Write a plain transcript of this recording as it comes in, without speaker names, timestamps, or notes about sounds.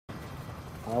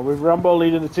With Rambo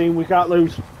leading the team, we can't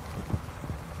lose.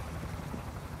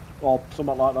 Or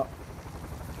something like that.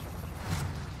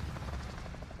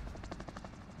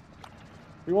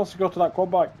 Who wants to go to that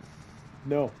quad bike?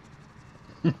 No.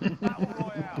 Battle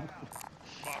Royale.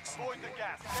 Avoid the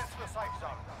gas. Get to the safe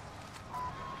zone.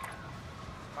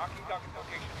 Marking target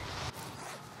location.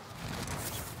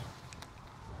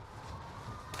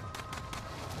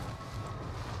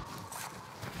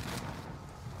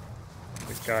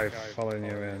 The guy following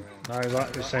you in. No,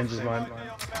 that just changes his mind.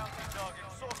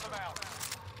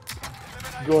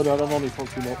 Good, I don't only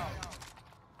fucked him up.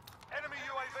 Enemy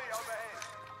UAV overhead.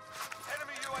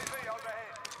 Enemy UAV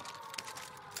overhead.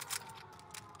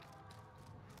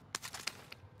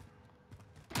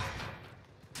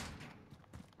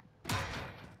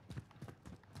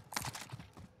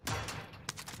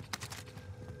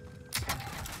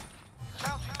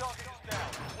 Bounty target is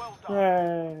down. Well done.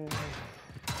 Yay.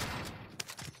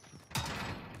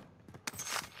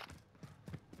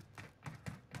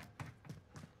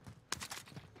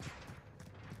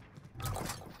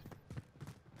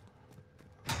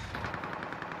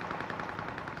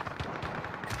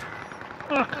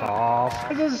 Fuck off!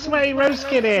 There's a sweaty roast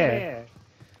kid here!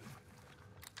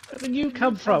 Where did you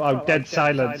come from? Oh, dead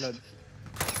silence. Of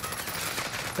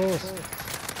course.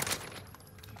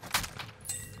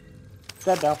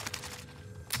 Dead now.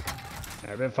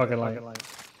 Yeah, a bit fucking like.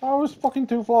 I was fucking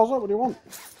 2 floors up, what do you want?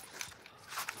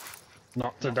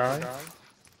 Not to die?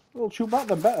 We'll shoot back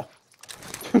then better.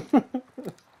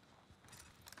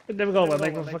 It never got one,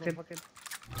 they go fucking.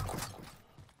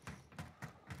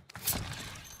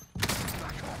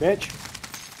 Bitch.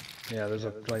 Yeah, there's a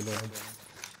plane there.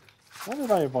 How did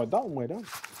I avoid that one way down?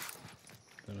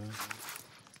 Don't know.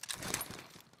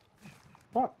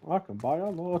 Fuck, I can buy a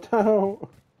load out.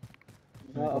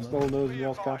 I still lose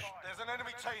yours cash. There's an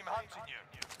enemy team hunting you.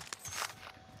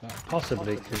 That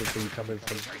possibly could have been coming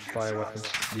from fire weapons.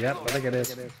 Yep, I think it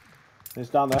is. It's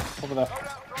down there, over there.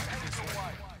 Loadout drop headed your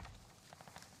way.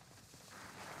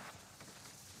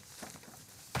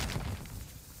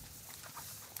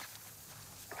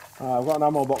 I've got an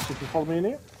ammo box if you follow me in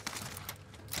here.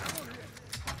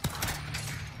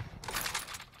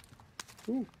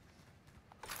 Ooh.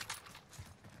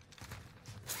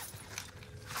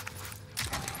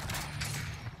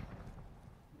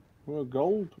 Well,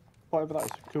 gold. Whatever that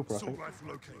is, Cooper, I think.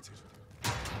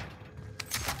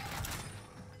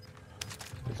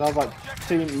 It sounds like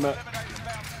team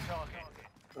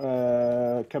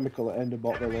chemical at end of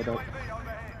bot there, they don't.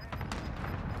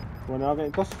 We're now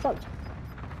getting close to fight.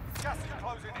 Gas is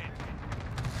closing in.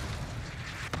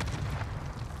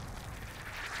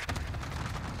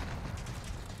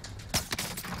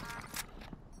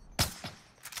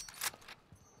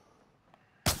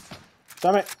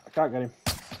 Damn it, I can't get him.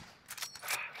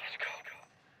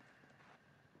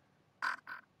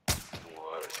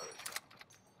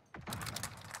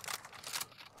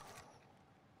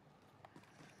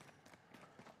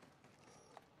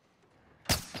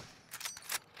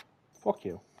 Fuck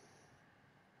you.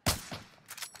 It's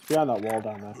behind that wall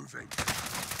down there.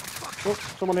 Oh,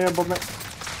 someone here above me.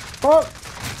 Fuck!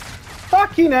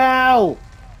 Fucking hell!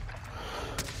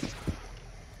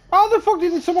 How the fuck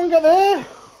did someone get there?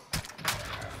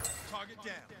 Target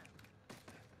down.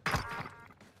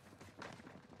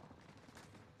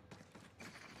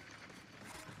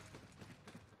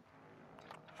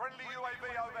 Friendly UAV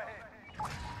overhead.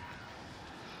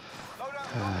 Loadout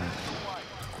drop headed your way.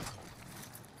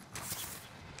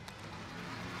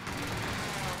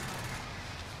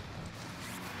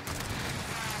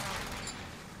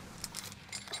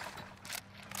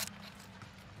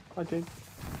 I did.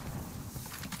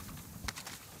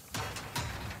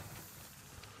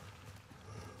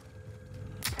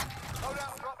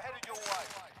 Loadout drop headed your way.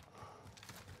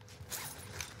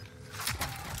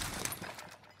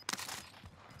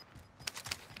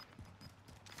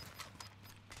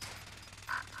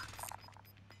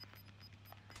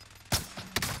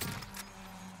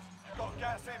 Got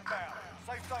gas inbound.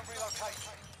 Safe zone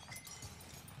relocation.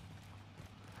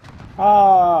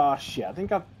 Ah, shit. I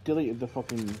think I've deleted the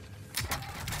fucking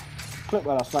clip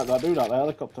where I sniped that dude out the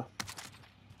helicopter.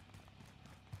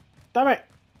 Damn it!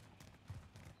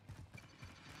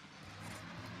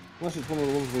 Unless it's one of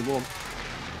the ones we won.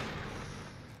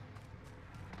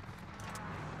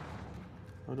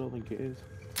 I don't think it is.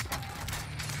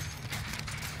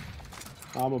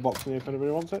 Armor box in here if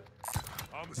anybody wants it.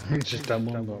 It's just done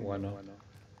one, but why not?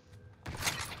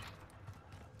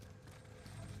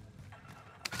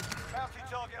 Bounty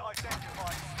target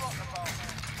identified. Slot the bomb.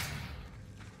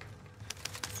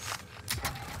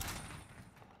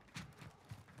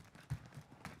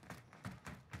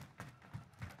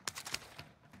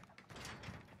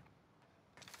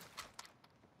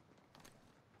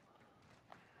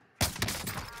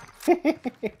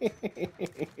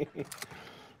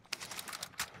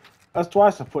 That's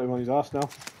twice I've put him on his arse now.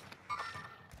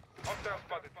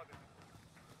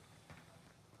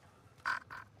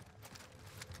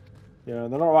 Yeah,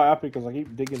 they're not right happy because I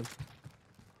keep digging them.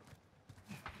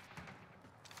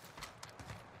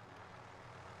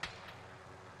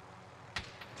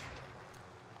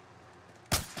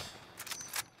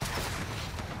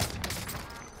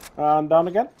 And down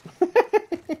again.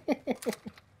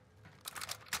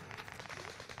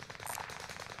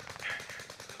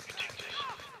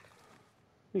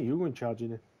 You were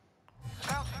charging it.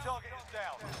 Bounty target is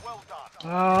down. Well done.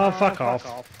 Oh, fuck off.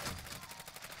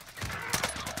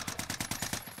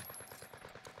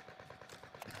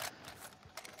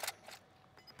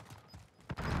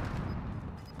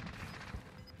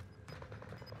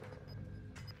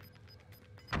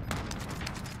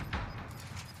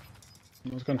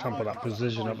 I was going to try and put that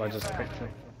precision up by just picture.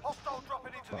 Hostile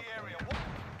dropping into the area.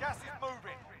 Gas is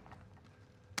moving.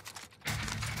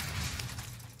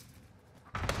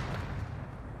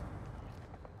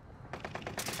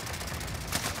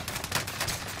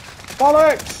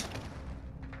 Bollocks!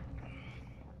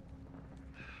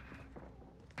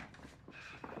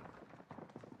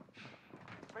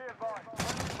 Be advised.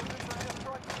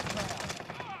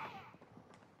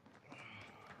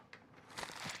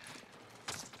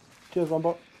 Cheers,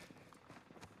 Rambo.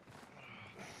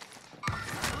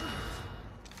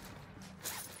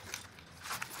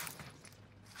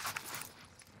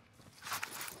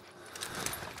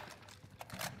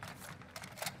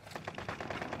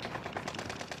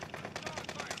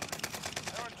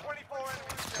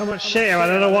 How much shit? I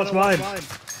don't know what's mine.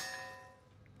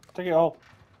 Take it all.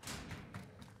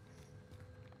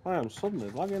 I am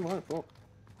suddenly lagging like fuck.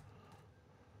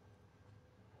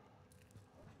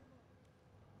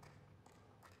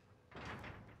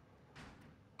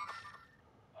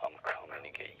 I'm coming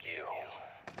to get you.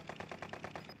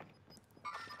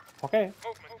 Okay.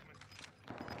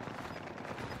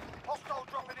 Hostile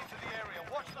dropping into the area.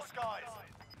 Watch the skies.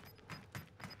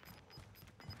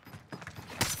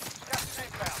 Gas is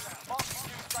inbound. Marking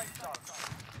new safe zone.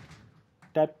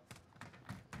 Dead.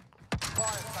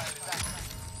 Fire sale is active.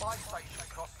 Buy station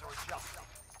costs are adjusted.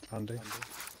 Andy.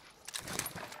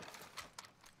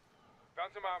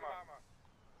 Found some armor.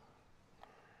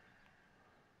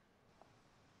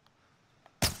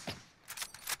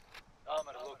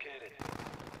 Armor located.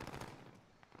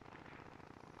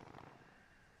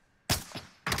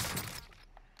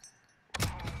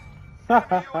 UAV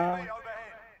overhead.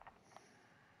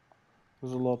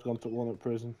 There's a lot gone to one at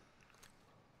prison.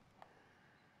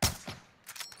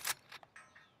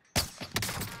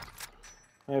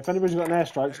 Hey, if anybody's got an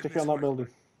airstrike, stick it on that building.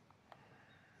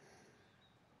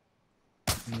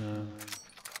 No. Enemy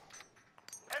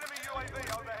UAV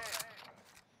overhead.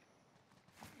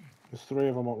 There's 3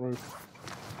 of them on roof.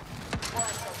 Fire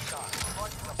sale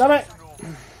start. Damn it!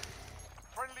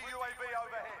 Friendly UAV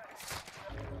overhead.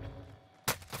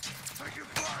 Taking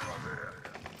fire over here.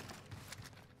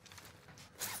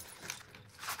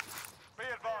 Be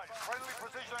advised. Friendly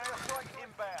precision airstrike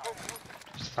inbound.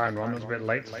 Just found one. It was a bit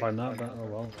late to find that, but oh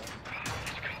well.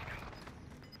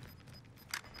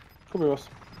 Could be us.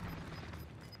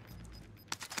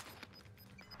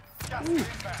 Gas is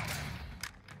inbound.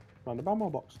 Found a ammo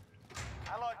box.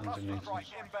 Allied cluster Underneath strike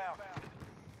us. inbound.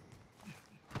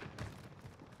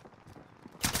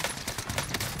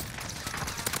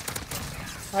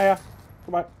 Hiya.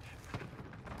 Come back.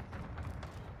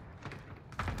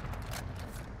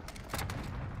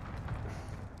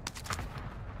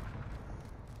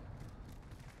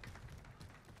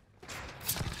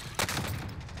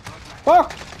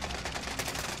 Fuck!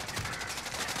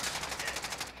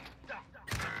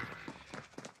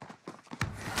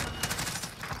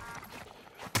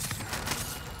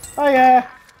 Hiya!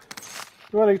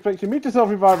 You weren't expecting me to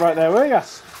self-revive right there, were ya?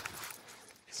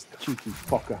 Cheeky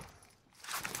fucker.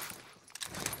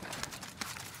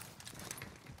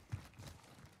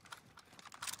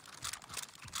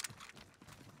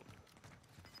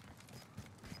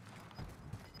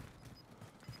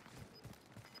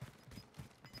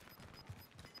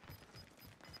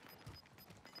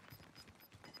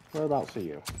 Whereabouts are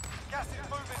you? Gas is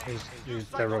moving in. Use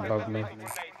They're safe above zone. me.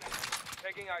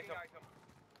 Taking item.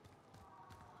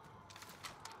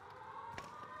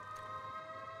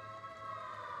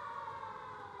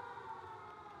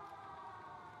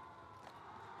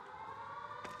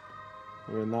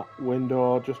 We're in that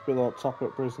window just below top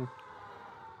at prison.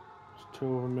 There's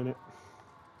 2 of them in it.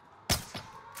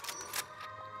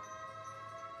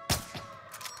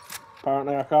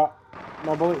 Apparently I can't.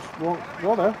 My bullets won't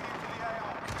go there.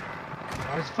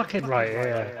 I was fucking right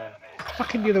here.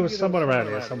 fucking knew there was someone around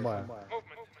here somewhere.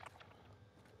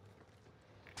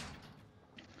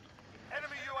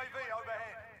 Enemy UAV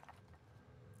overhead.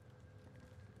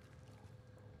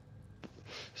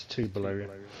 There's two below you.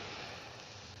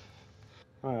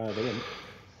 They didn't.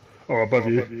 Or above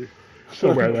you.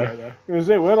 Somewhere there. It was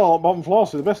it, we're all at bottom floor,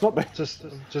 so they best not be. Just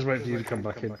wait for you to come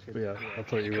back in. But yeah, I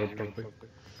thought you would probably.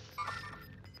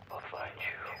 I'll find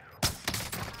you.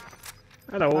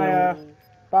 Hello. Hiya.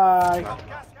 Bye.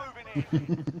 Gas moving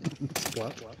in.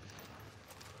 What?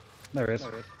 There he is.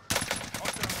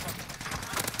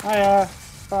 Hiya.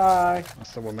 Bye.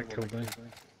 That's the one that killed me.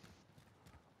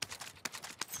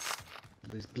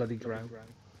 These bloody ground.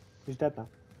 He's dead now.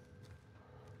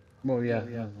 Well, yeah,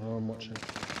 I'm watching.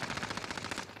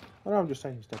 Oh, no, I'm just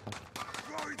saying he's dead now.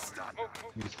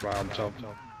 He's right on top.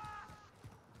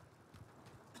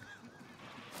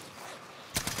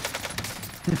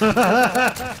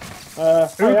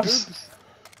 Hiya. Oops!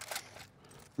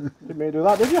 Didn't mean to do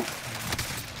that, did you?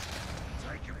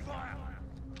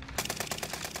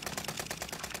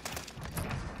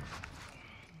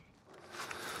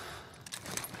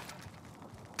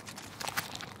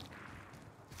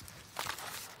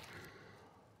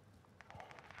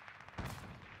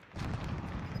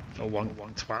 Oh, one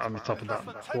twat on the top of that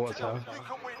water tower. You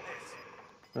can win this.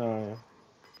 Oh, yeah.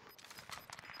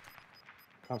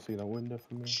 Can't see no window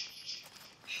from me.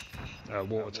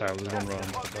 Water tower, there's one round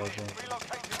the door as well.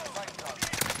 Relocating the safe zone.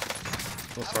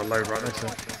 What's our load right next to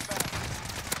it?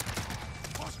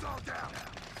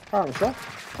 Apparently so.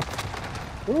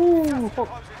 Ooh, fuck.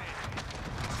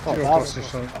 Oh, Your towers. boss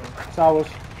is on. Towers.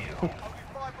 Only 5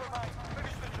 remain.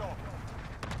 Finish the job.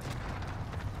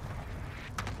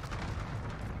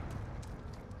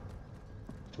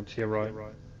 To your right.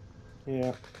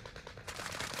 Yeah.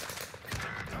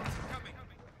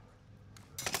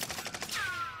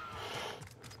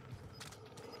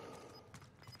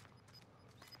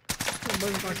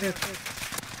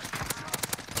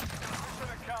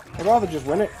 I'd rather just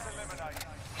win it.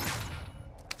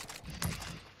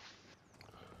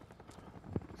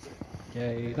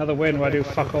 Yay. Another win where I do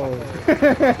fuck all.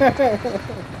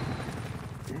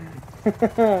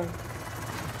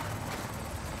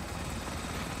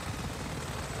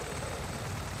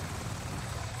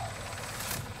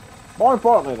 More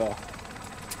importantly though,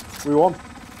 we won.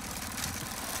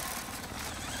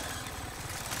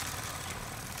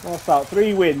 That's about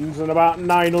 3 wins and about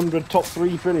 900 top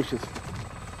 3 finishes.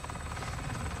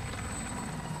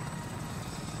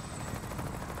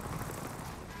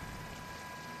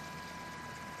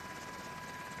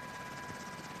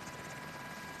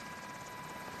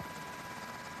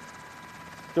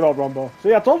 Good old Rambo.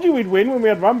 See, I told you we'd win when we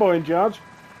had Rambo in charge.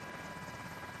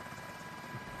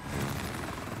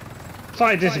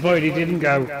 Slightly disappointed he didn't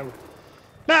go.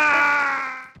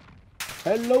 Ah!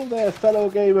 Hello there, fellow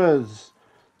gamers.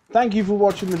 Thank you for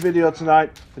watching the video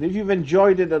tonight, and if you've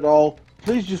enjoyed it at all,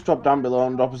 please just drop down below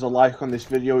and drop us a like on this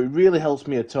video. It really helps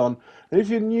me a ton. And if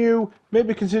you're new,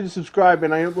 maybe consider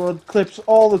subscribing. I upload clips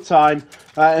all the time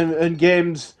and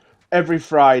games every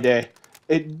Friday.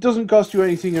 It doesn't cost you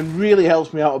anything and really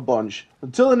helps me out a bunch.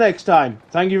 Until the next time,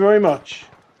 thank you very much.